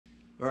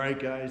All right,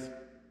 guys.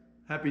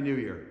 Happy New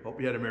Year.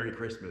 Hope you had a Merry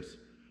Christmas.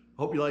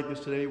 Hope you like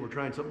this today. We're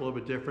trying something a little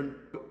bit different.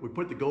 We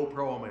put the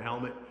GoPro on my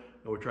helmet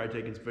and we tried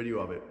taking some video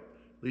of it.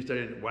 At least I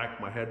didn't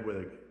whack my head with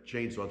a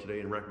chainsaw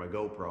today and wreck my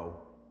GoPro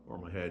or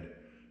my head.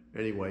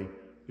 Anyway,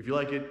 if you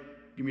like it,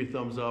 give me a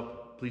thumbs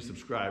up. Please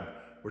subscribe.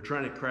 We're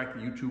trying to crack the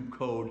YouTube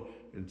code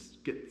and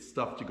get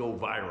stuff to go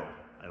viral.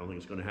 I don't think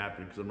it's going to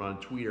happen because I'm not on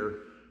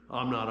Twitter,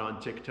 I'm not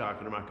on TikTok,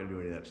 and I'm not going to do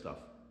any of that stuff.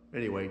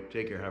 Anyway,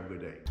 take care. Have a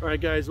good day. All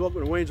right, guys.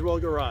 Welcome to Wayne's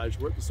World Garage.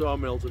 We're at the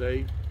Sawmill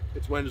today.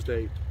 It's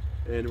Wednesday,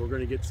 and we're going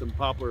to get some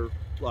poplar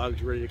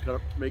logs ready to cut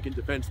up, making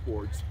defense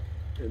boards.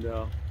 And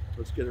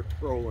let's get it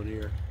rolling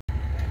here.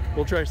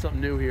 We'll try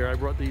something new here. I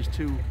brought these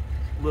two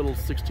little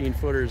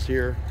 16-footers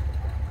here,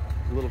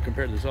 a little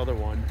compared to this other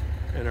one.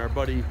 And our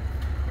buddy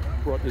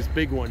brought this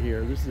big one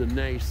here. This is a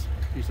nice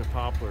piece of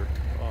poplar.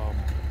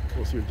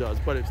 We'll see what it does,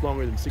 but it's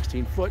longer than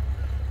 16 foot.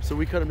 So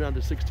we cut them down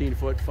to 16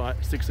 foot,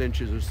 6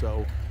 inches or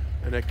so.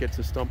 And that gets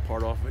the stump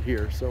part off of it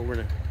here. So we're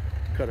gonna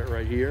cut it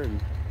right here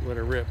and let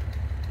it rip.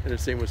 And the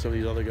same with some of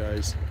these other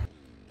guys.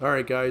 All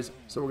right, guys,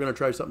 so we're gonna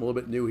try something a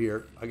little bit new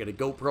here. I got a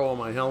GoPro on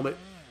my helmet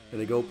and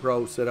a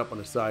GoPro set up on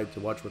the side to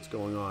watch what's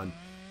going on.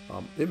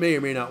 It may or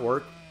may not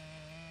work.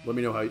 Let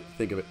me know how you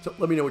think of it. So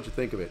let me know what you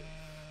think of it.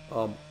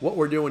 What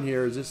we're doing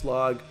here is this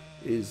log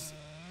is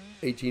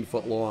 18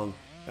 foot long.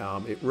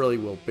 It really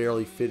will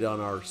barely fit on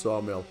our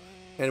sawmill.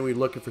 And we're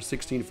looking for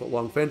 16 foot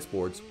long fence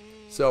boards.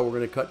 So we're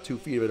gonna cut 2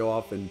 feet of it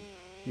off and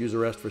use the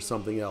rest for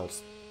something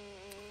else.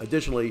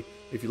 Additionally,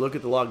 if you look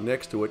at the log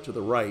next to it to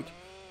the right,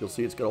 you'll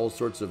see it's got all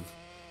sorts of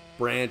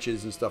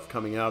branches and stuff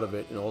coming out of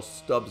it and all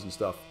stubs and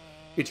stuff.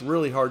 It's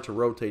really hard to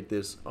rotate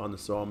this on the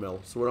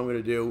sawmill. So what I'm going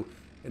to do,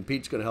 and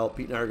Pete's going to help,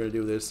 Pete and I are going to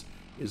do this,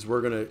 is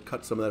we're going to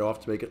cut some of that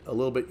off to make it a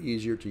little bit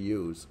easier to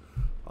use.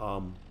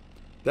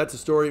 That's the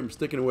story. I'm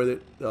sticking with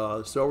it.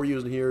 The saw we're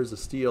using here is a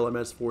Stihl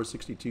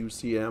MS462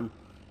 CM.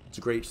 It's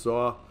a great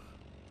saw.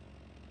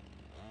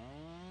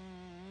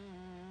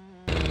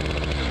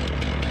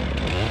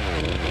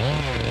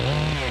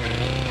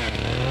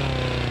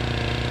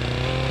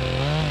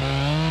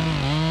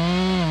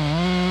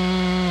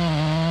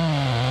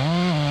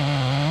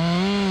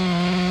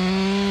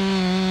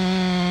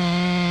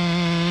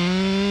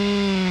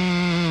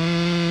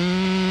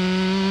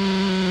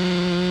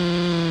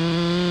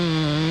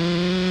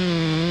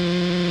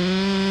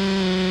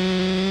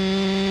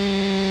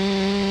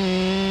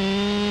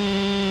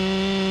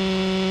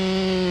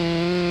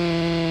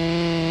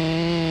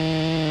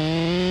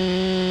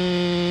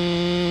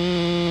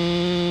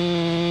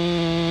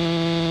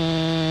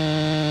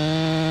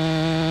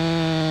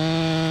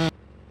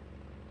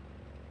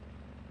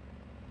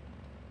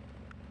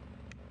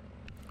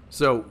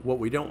 So what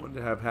we don't want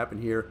to have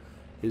happen here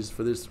is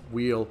for this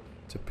wheel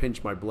to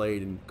pinch my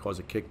blade and cause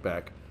a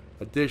kickback.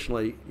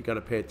 Additionally, you got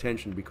to pay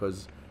attention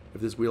because if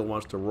this wheel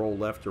wants to roll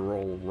left or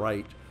roll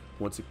right,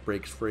 once it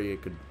breaks free,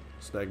 it could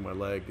snag my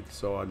leg at the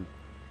saw and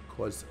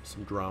cause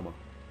some drama.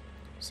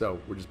 So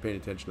we're just paying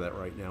attention to that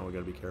right now. We got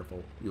to be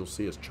careful. You'll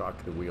see us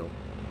chalk the wheel.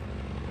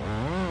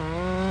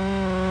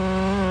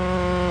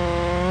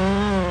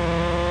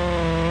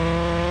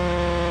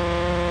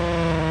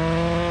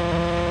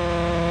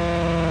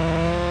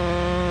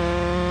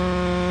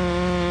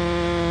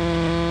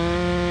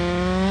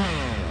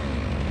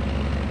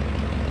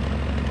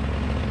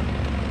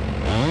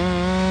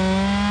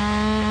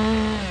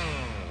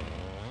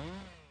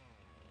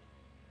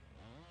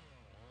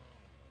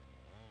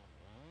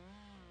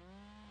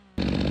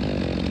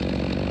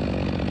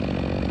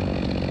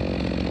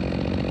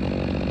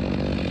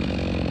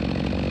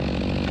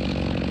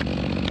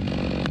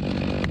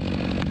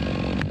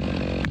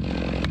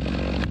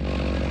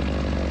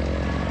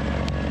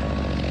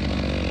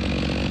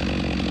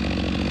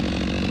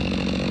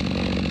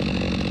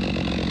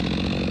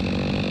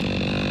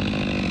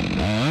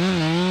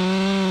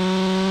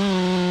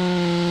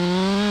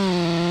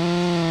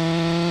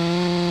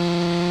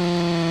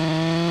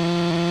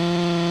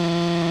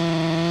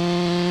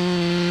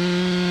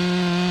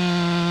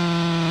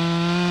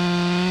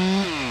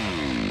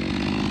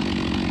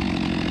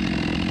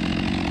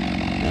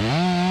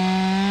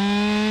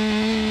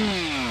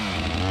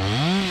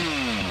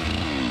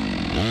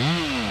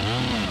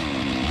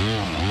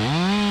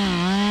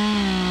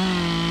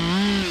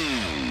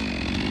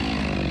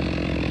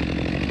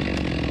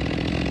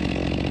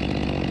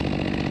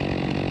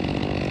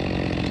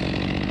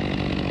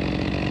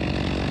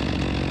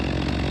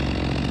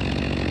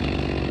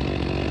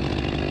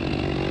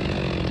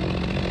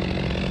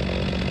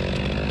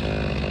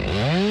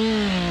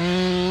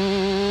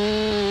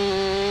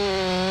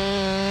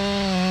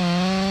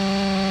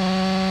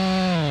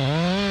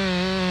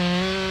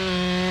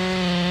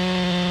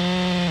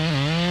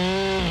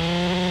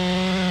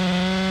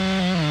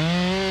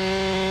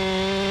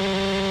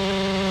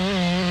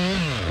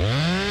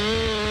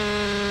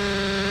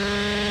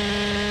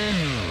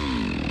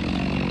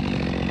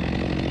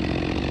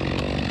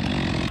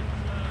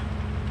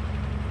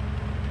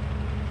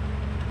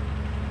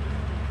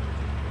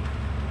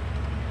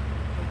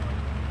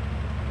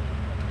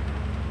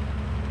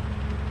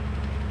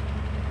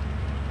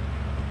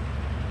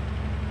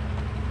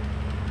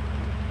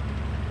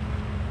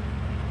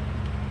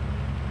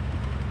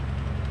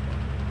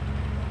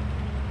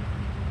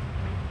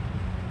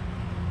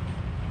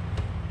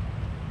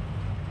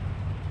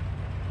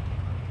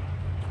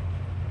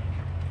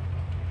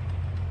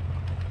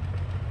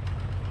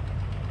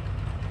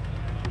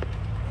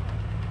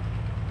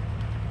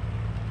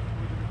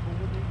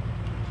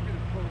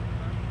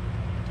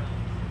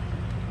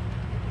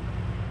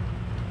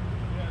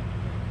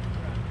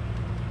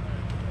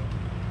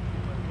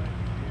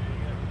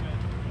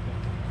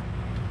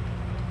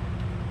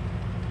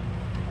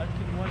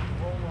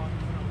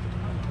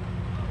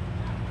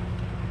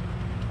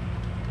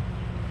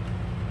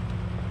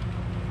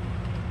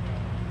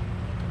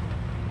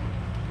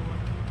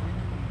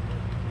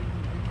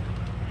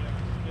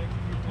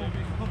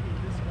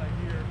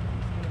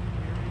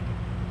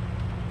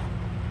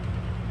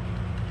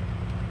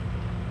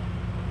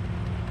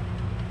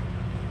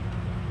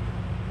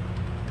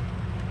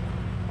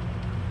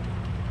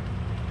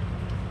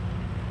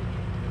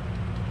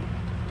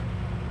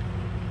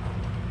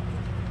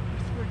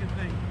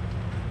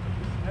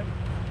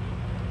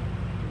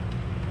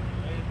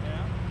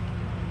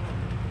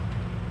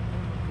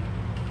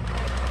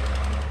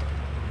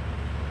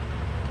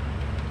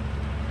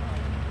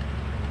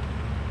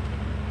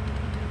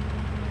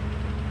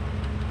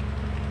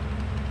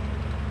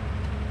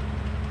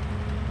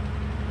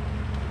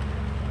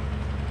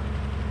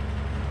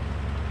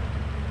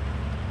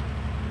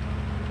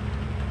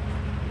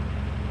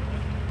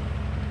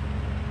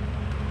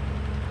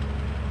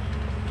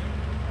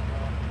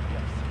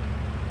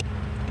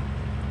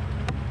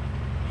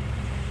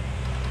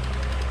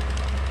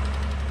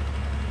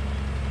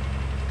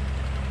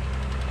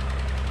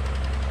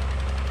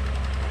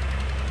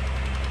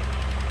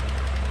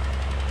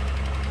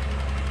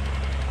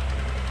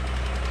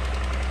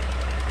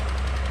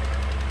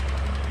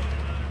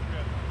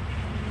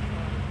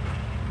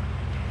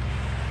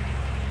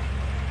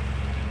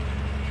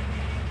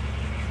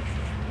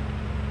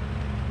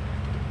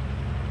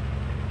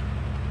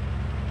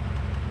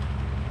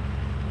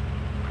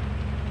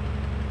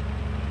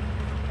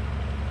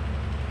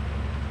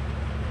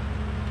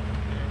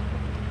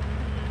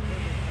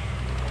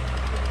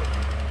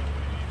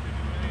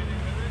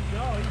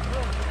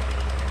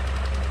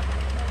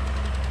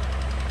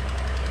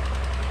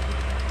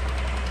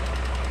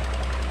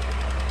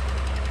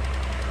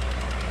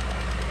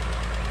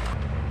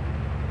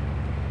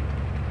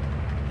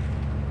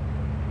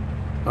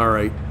 All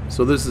right,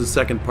 so this is the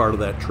second part of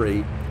that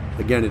tree.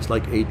 Again, it's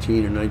like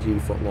 18 or 19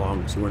 foot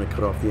long, so we're gonna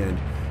cut off the end.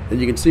 And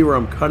you can see where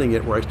I'm cutting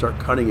it, where I start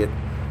cutting it,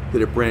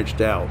 that it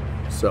branched out.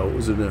 So it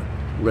was in a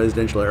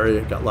residential area,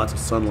 it got lots of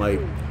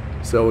sunlight.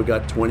 So we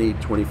got 20,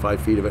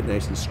 25 feet of it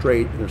nice and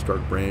straight, and it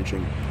started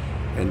branching.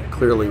 And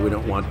clearly we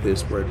don't want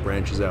this where it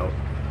branches out.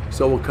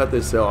 So we'll cut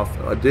this off.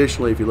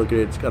 Additionally, if you look at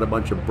it, it's got a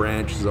bunch of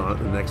branches on it.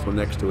 The next one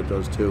next to it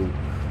does too.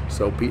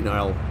 So Pete and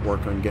I'll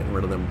work on getting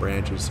rid of them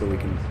branches so we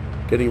can,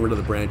 getting rid of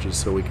the branches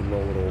so we can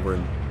roll it over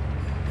and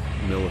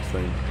mill the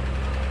thing.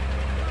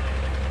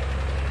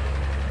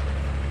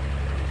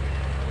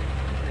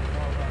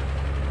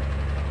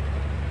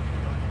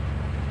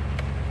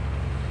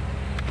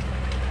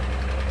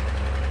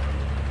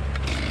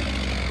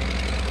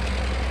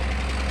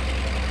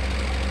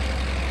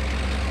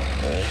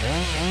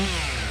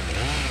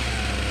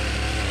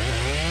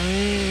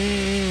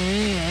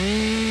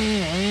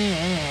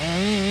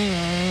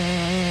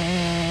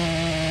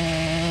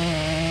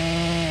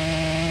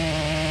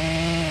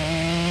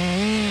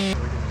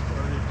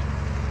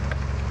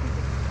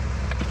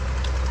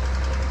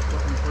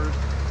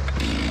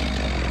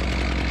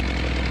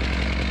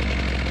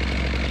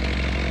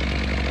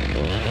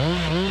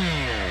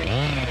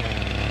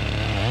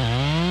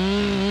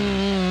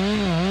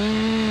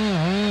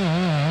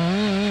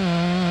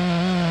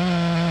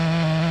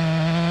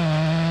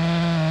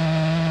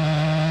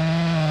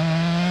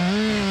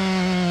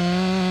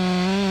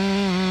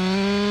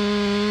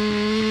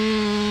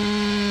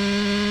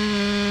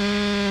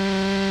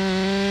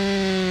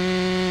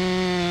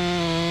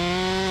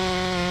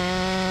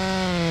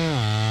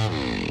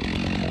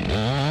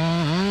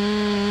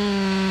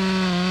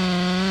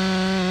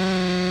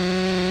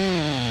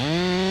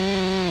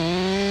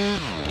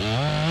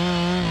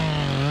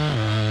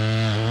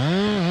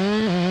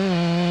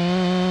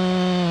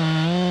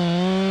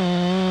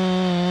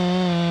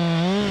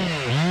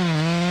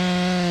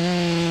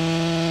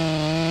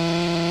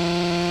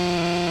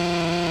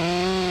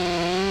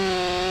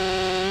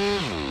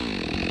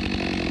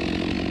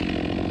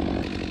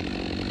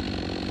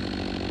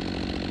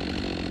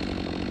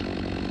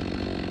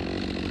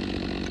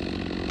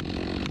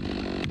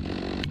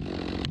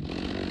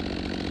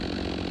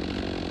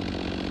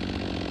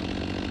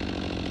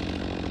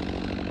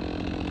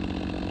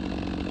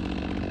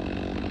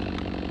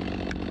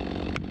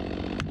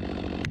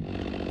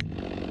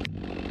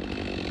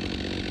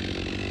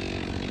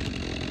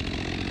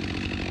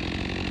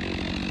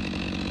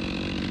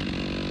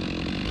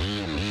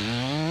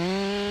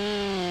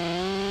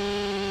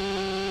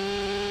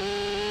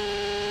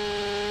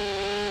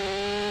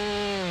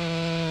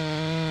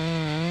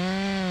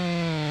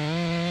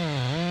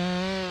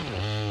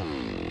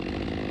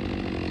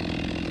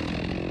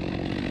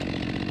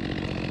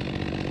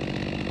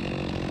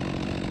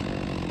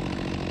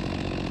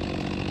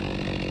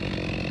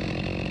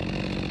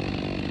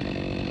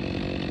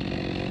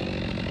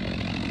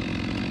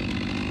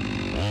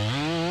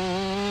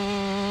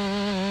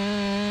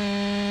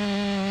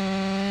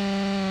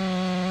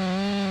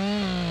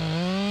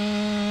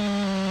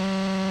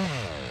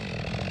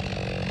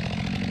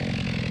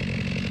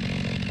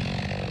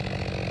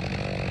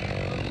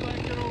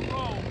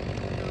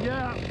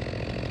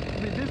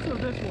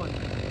 This one.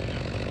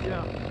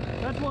 Yeah.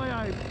 That's why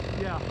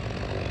yeah.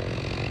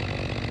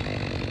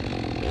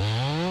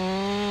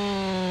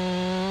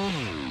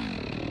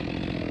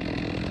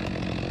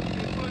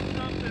 You put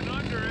something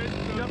under it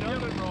so it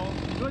doesn't roll.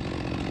 Good.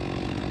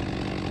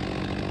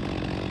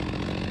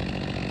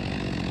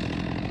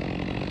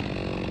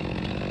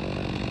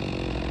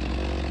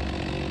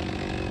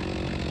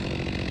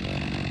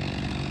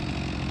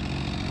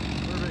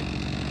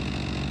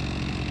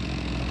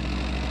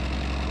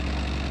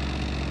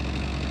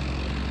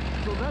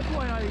 So that's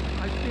why I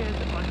stand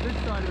on this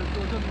side of it so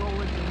it doesn't roll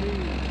into me.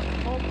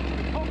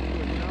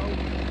 Hopefully, you know.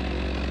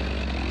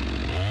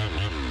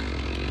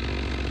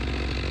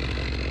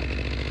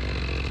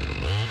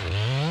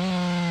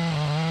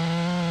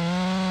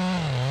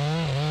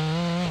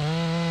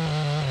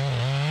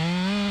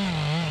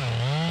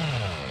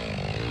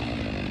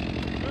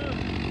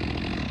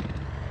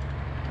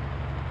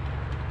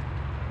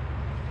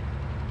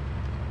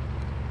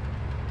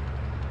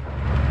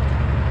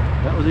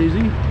 That was easy.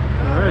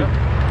 All right.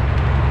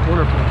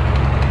 Wonderful.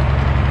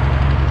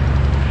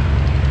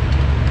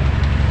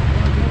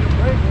 Want to take a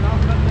break and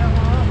I'll cut that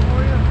one off for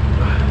you?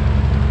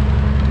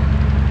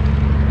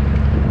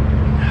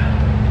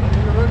 Want me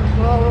to run the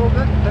saw a little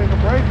bit and take a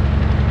break?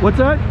 What's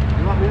that?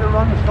 You want me to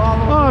run the saw a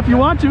little bit? Oh, if you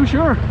want to,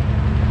 sure.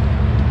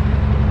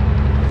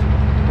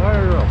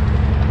 Fire it up.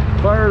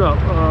 Fire it up.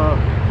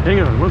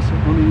 Hang on. Let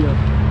me.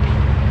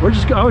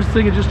 I was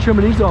thinking just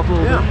trimming these off a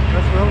little bit. Yeah,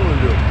 that's what I'm going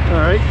to do.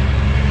 All right.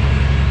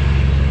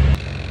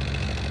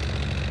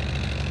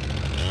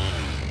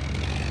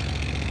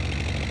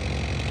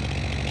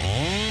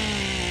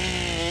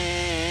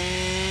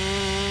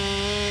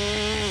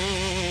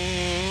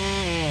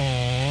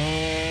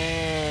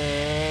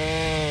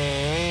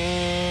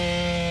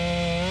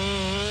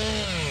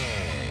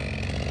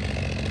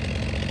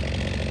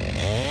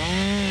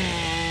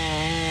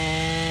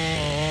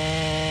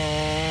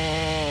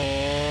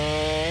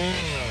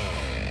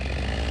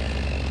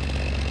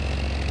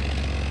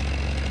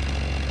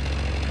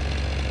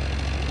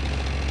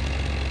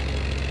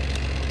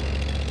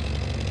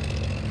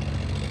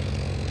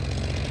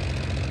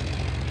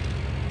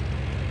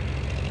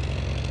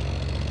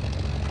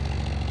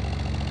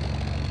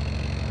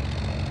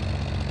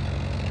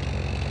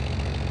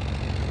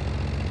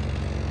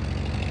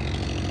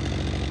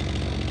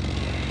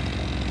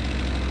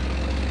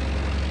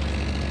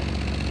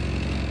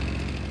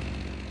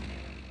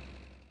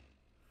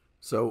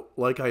 So,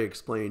 like I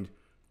explained,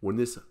 when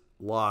this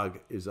log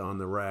is on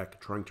the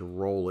rack, trying to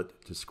roll it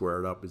to square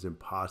it up is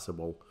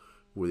impossible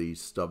with these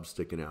stubs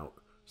sticking out.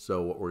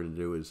 So what we're going to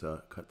do is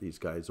cut these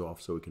guys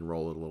off so we can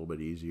roll it a little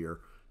bit easier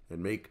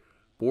and make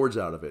boards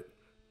out of it.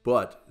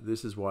 But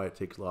this is why it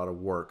takes a lot of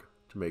work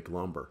to make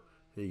lumber.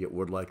 And you get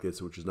wood like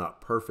this, which is not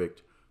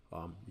perfect.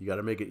 You got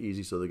to make it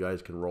easy so the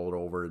guys can roll it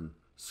over and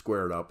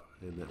square it up,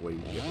 and that way you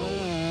can get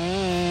rolling.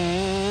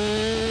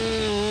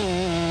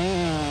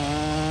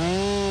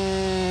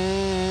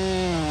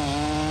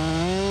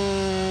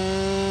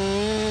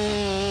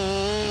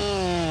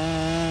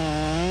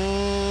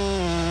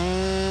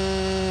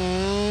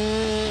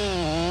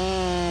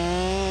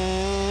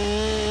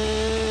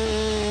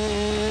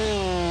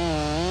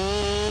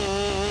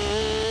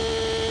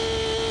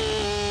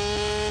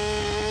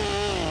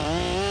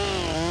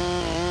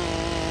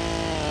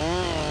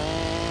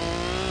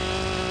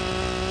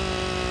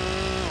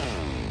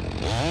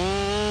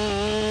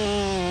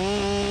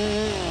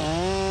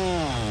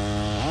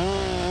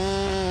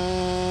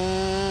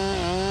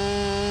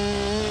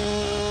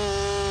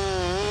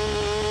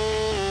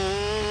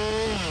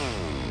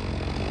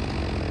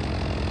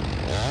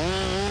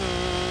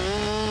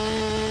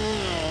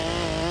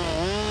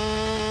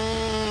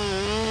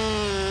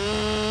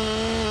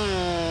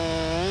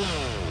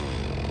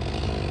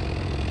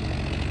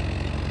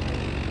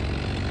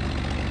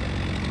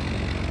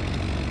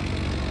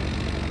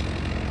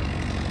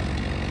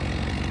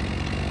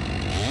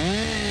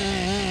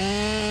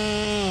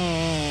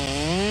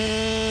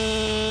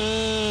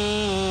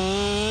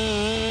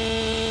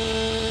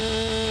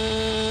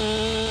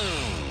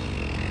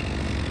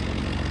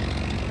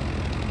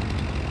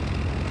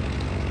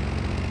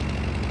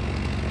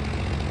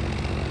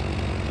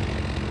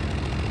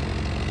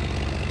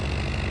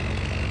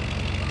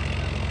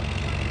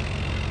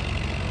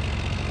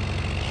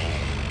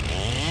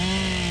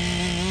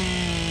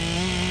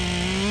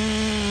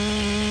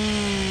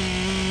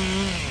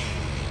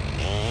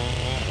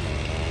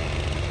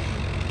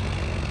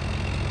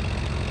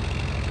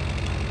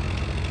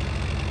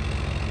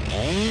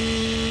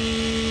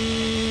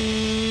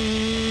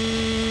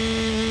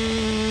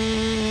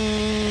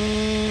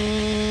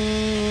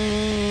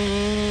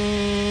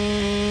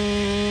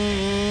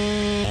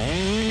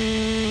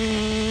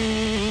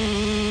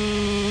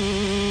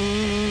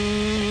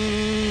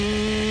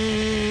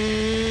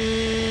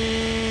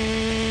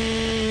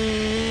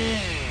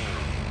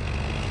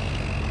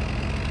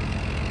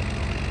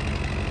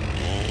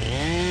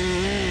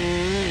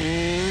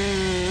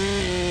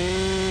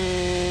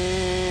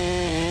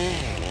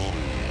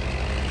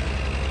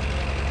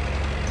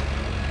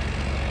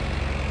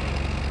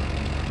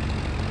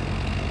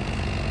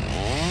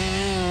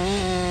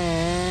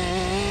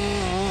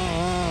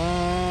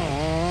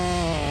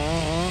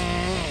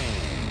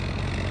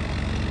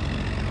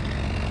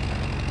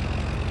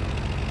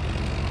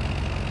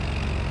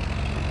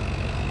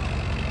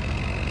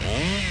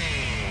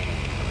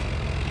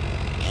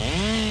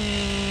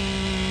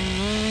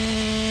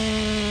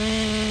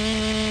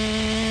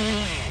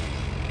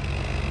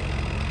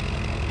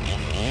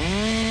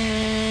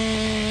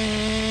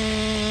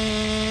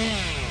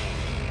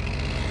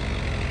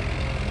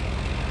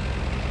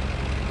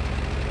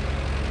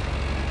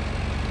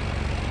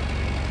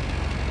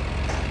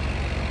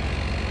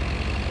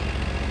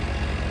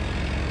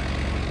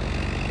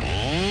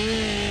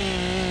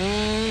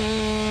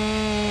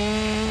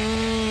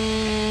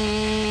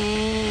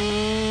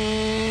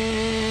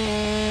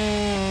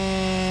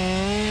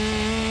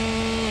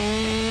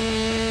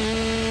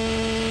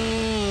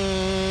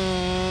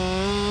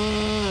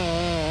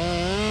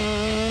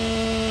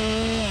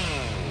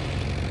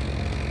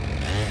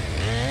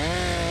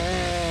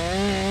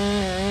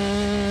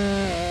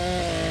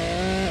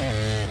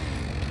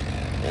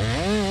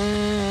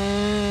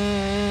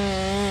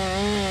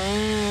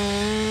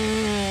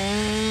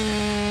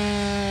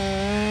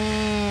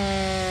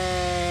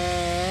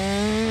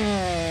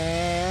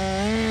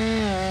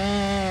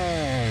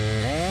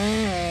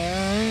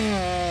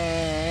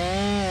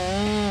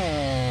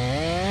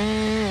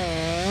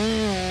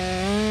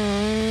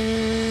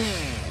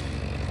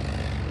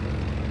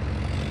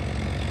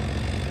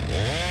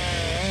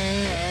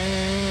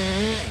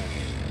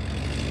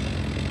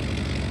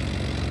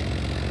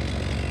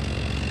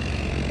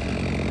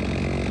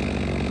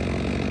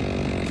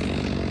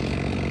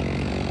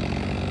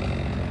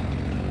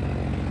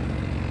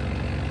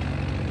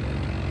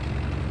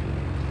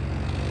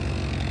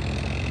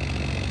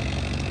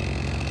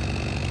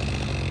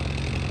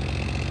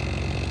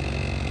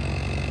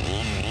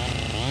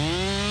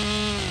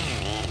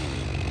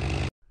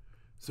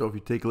 So if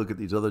you take a look at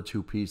these other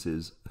two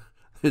pieces,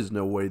 there's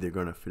no way they're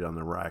going to fit on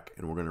the rack,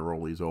 and we're going to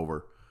roll these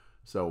over.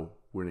 So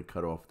we're going to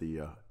cut off the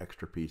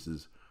extra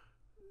pieces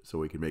so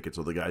we can make it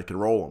so the guys can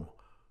roll them.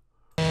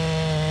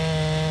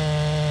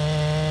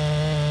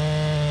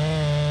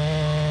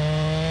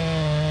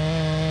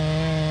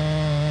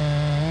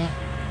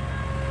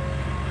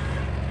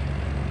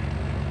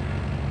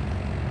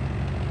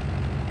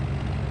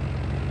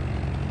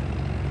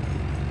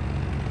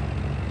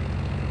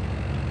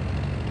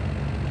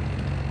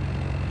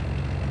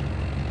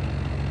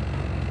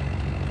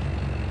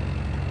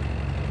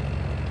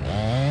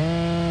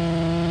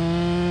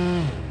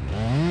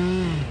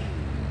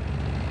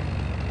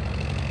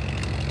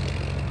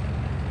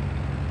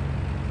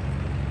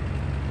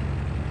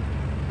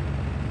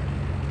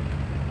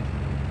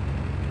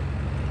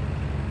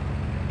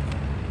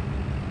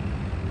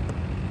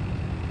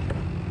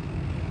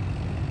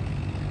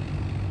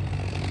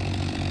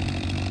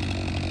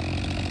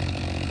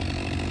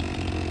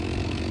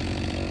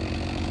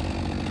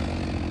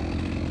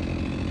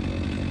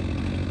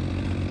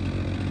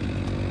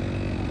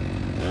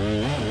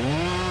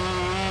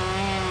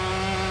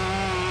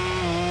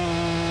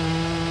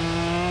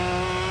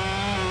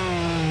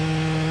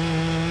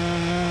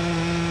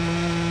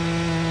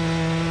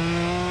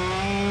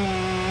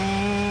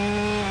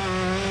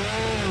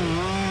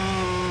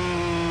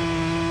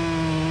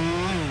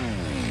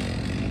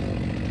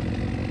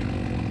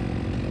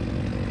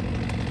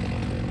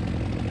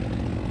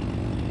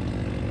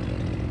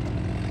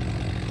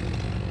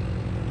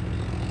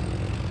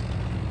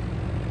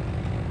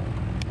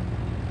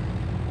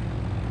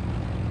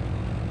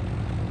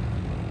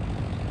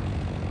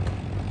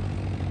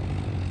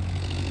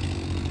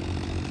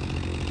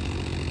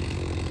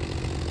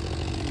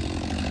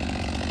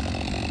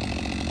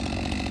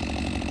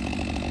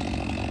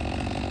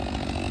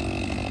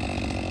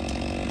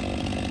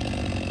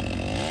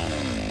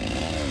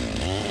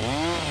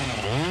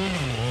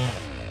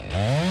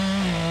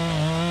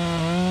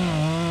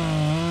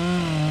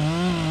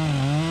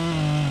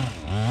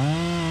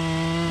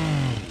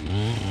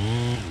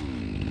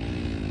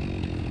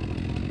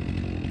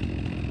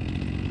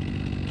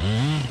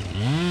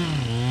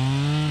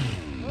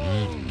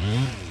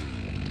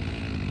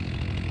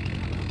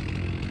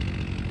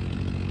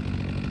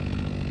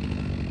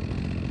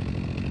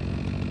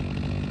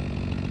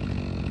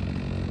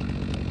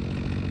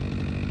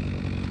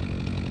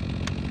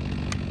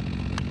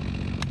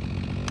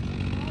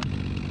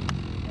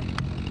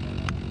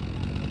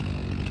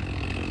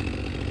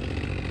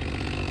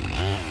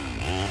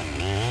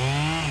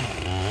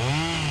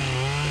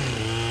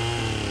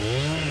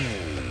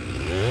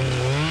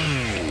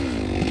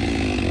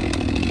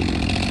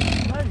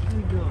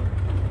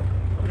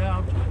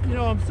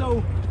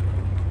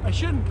 I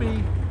shouldn't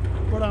be,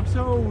 but I'm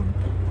so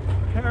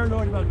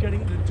paranoid about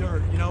getting in the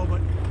dirt, you know, but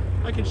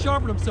I can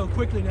sharpen them so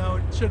quickly now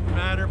it shouldn't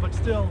matter, but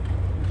still.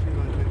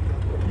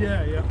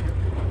 Yeah. You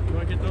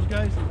want to get those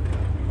guys?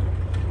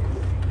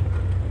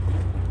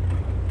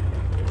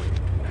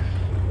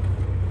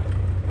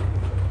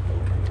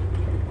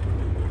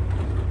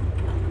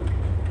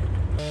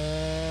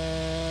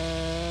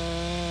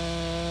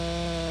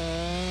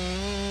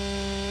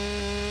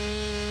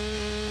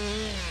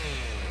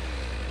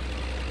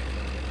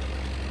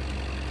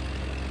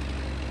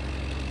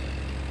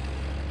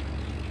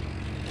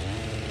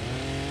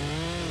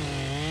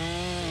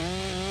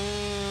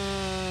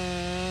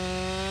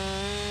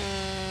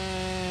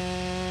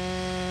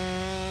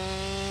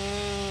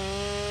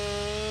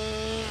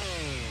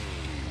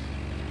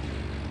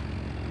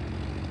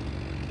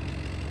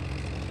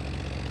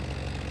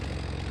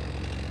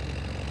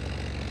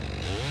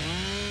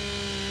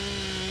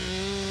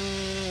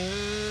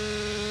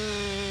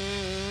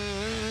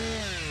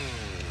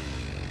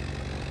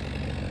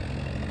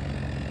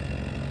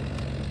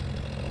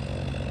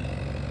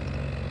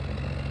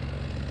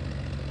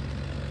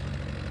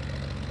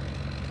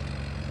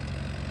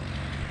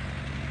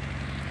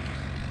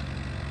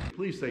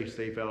 Please stay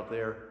safe out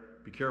there.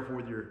 Be careful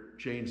with your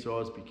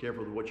chainsaws. Be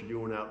careful with what you're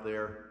doing out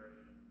there.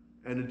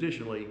 And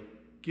additionally,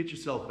 get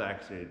yourself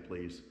vaccinated,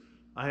 please.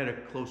 I had a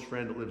close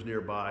friend that lives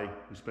nearby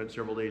who spent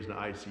several days in the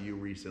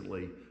ICU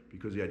recently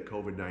because he had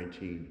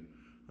COVID-19.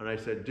 And I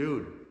said,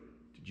 dude,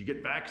 did you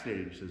get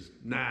vaccinated? He says,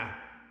 nah,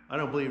 I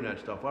don't believe in that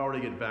stuff. I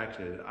already get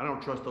vaccinated. I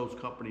don't trust those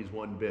companies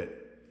one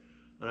bit.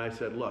 And I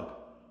said, look,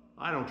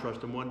 I don't trust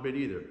them one bit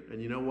either.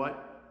 And you know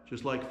what?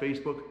 Just like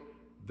Facebook,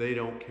 they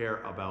don't care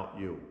about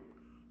you.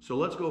 So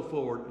let's go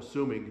forward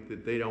assuming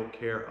that they don't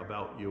care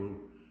about you,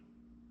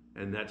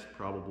 and that's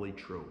probably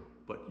true.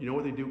 But you know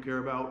what they do care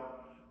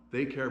about?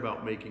 They care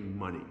about making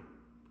money,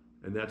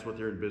 and that's what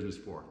they're in business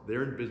for.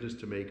 They're in business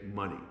to make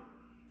money.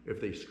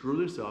 If they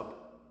screw this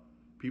up,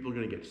 people are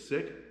gonna get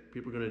sick,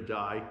 people are gonna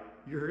die,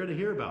 you're gonna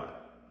hear about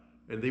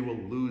it, and they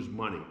will lose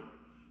money.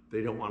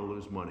 They don't wanna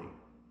lose money.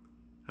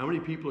 How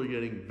many people are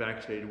getting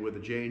vaccinated with the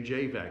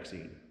J&J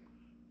vaccine?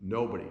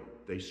 Nobody.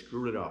 They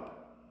screwed it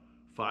up.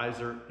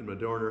 Pfizer and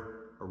Moderna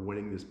are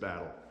winning this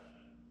battle.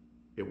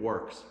 It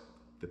works.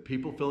 The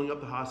people filling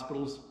up the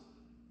hospitals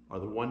are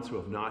the ones who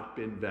have not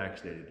been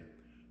vaccinated.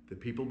 The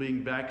people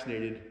being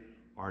vaccinated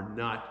are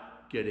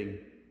not getting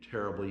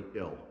terribly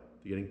ill.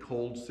 They're getting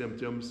cold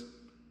symptoms,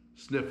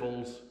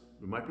 sniffles,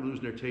 we might be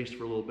losing their taste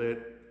for a little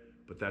bit,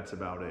 but that's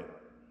about it.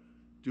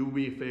 Do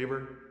me a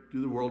favor,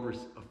 do the world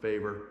a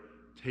favor,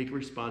 take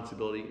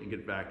responsibility and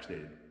get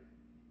vaccinated.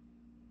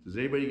 Does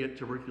anybody get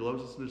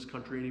tuberculosis in this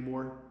country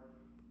anymore?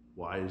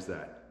 Why is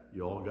that?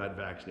 You all got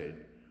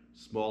vaccinated.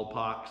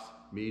 Smallpox,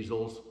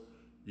 measles,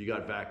 you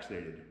got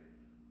vaccinated.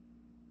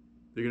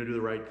 They're gonna do the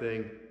right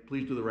thing.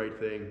 Please do the right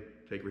thing.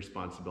 Take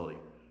responsibility.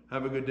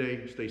 Have a good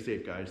day. Stay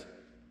safe, guys.